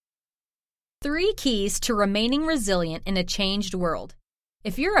3 keys to remaining resilient in a changed world.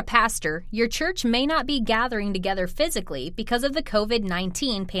 If you're a pastor, your church may not be gathering together physically because of the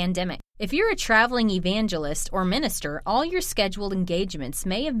COVID-19 pandemic. If you're a traveling evangelist or minister, all your scheduled engagements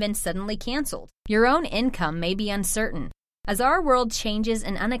may have been suddenly canceled. Your own income may be uncertain. As our world changes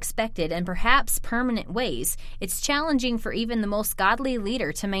in unexpected and perhaps permanent ways, it's challenging for even the most godly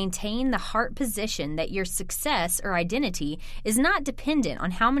leader to maintain the heart position that your success or identity is not dependent on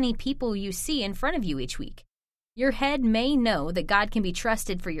how many people you see in front of you each week. Your head may know that God can be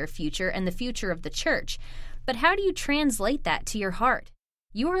trusted for your future and the future of the church, but how do you translate that to your heart?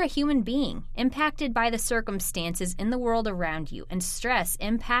 You are a human being, impacted by the circumstances in the world around you, and stress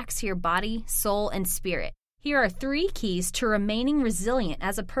impacts your body, soul, and spirit. Here are 3 keys to remaining resilient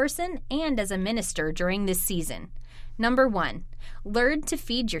as a person and as a minister during this season. Number 1, learn to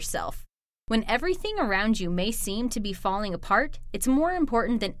feed yourself. When everything around you may seem to be falling apart, it's more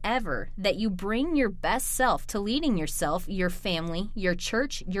important than ever that you bring your best self to leading yourself, your family, your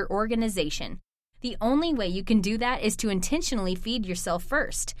church, your organization. The only way you can do that is to intentionally feed yourself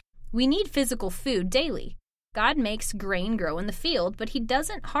first. We need physical food daily. God makes grain grow in the field, but He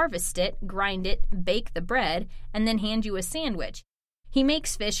doesn't harvest it, grind it, bake the bread, and then hand you a sandwich. He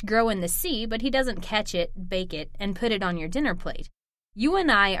makes fish grow in the sea, but He doesn't catch it, bake it, and put it on your dinner plate. You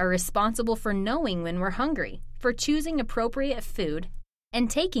and I are responsible for knowing when we're hungry, for choosing appropriate food, and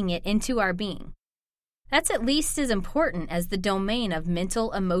taking it into our being. That's at least as important as the domain of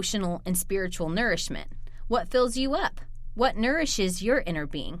mental, emotional, and spiritual nourishment. What fills you up? What nourishes your inner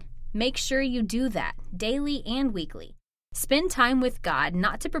being? Make sure you do that, daily and weekly. Spend time with God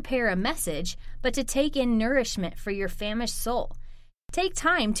not to prepare a message, but to take in nourishment for your famished soul. Take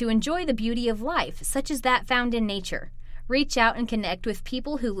time to enjoy the beauty of life, such as that found in nature. Reach out and connect with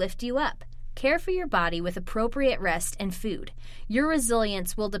people who lift you up. Care for your body with appropriate rest and food. Your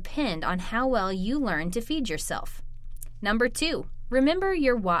resilience will depend on how well you learn to feed yourself. Number 2, remember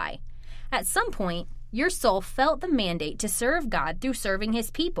your why. At some point, your soul felt the mandate to serve God through serving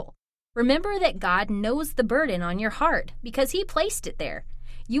His people. Remember that God knows the burden on your heart because He placed it there.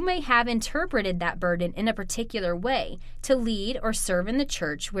 You may have interpreted that burden in a particular way to lead or serve in the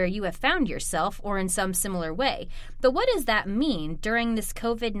church where you have found yourself or in some similar way. But what does that mean during this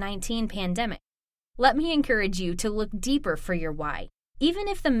COVID-19 pandemic? Let me encourage you to look deeper for your why. Even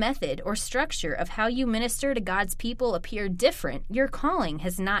if the method or structure of how you minister to God's people appear different, your calling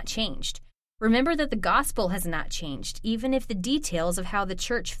has not changed. Remember that the gospel has not changed, even if the details of how the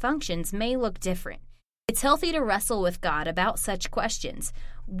church functions may look different. It's healthy to wrestle with God about such questions.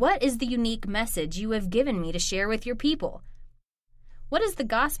 What is the unique message you have given me to share with your people? What does the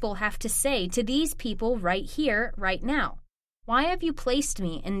gospel have to say to these people right here, right now? Why have you placed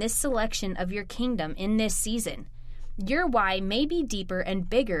me in this selection of your kingdom in this season? Your why may be deeper and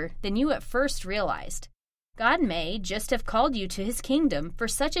bigger than you at first realized. God may just have called you to His kingdom for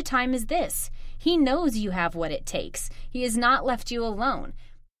such a time as this. He knows you have what it takes. He has not left you alone.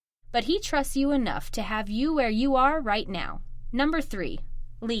 But He trusts you enough to have you where you are right now. Number 3,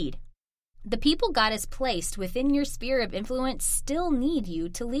 lead. The people God has placed within your sphere of influence still need you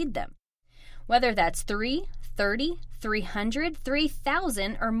to lead them. Whether that's 3, 30, 300,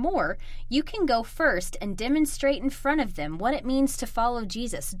 3,000, or more, you can go first and demonstrate in front of them what it means to follow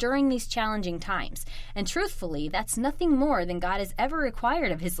Jesus during these challenging times. And truthfully, that's nothing more than God has ever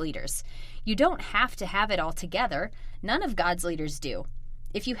required of His leaders. You don't have to have it all together. None of God's leaders do.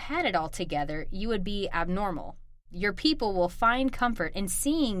 If you had it all together, you would be abnormal. Your people will find comfort in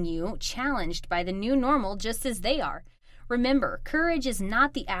seeing you challenged by the new normal just as they are. Remember, courage is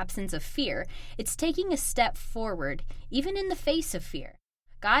not the absence of fear. It's taking a step forward, even in the face of fear.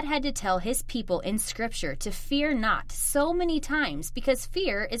 God had to tell His people in Scripture to fear not so many times because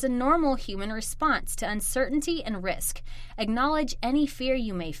fear is a normal human response to uncertainty and risk. Acknowledge any fear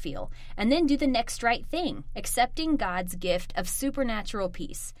you may feel, and then do the next right thing, accepting God's gift of supernatural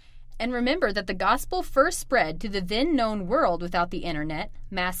peace. And remember that the gospel first spread to the then-known world without the internet,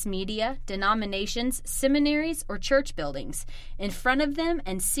 mass media, denominations, seminaries, or church buildings. In front of them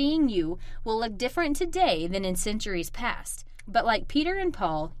and seeing you will look different today than in centuries past. But like Peter and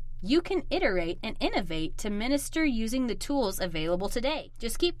Paul, you can iterate and innovate to minister using the tools available today.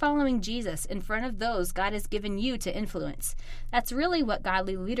 Just keep following Jesus in front of those God has given you to influence. That's really what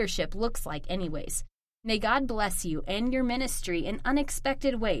godly leadership looks like anyways. May God bless you and your ministry in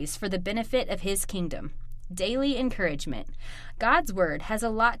unexpected ways for the benefit of His kingdom. Daily encouragement. God's Word has a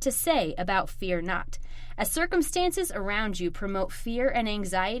lot to say about fear not. As circumstances around you promote fear and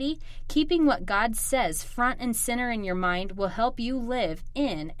anxiety, keeping what God says front and center in your mind will help you live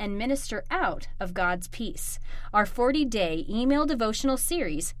in and minister out of God's peace. Our 40-day email devotional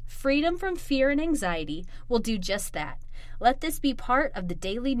series, Freedom from Fear and Anxiety, will do just that. Let this be part of the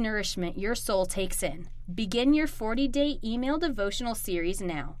daily nourishment your soul takes in. Begin your 40-day email devotional series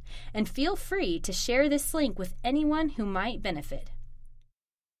now, and feel free to share this link with anyone who might benefit.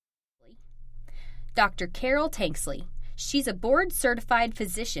 Dr. Carol Tanksley. She's a board-certified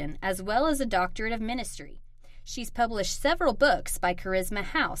physician as well as a doctorate of ministry. She's published several books by Charisma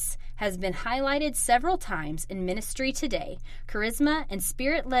House, has been highlighted several times in Ministry Today, Charisma, and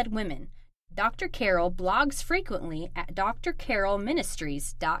SpiritLed Woman. Dr. Carol blogs frequently at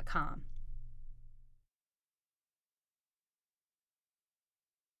drcarolministries.com.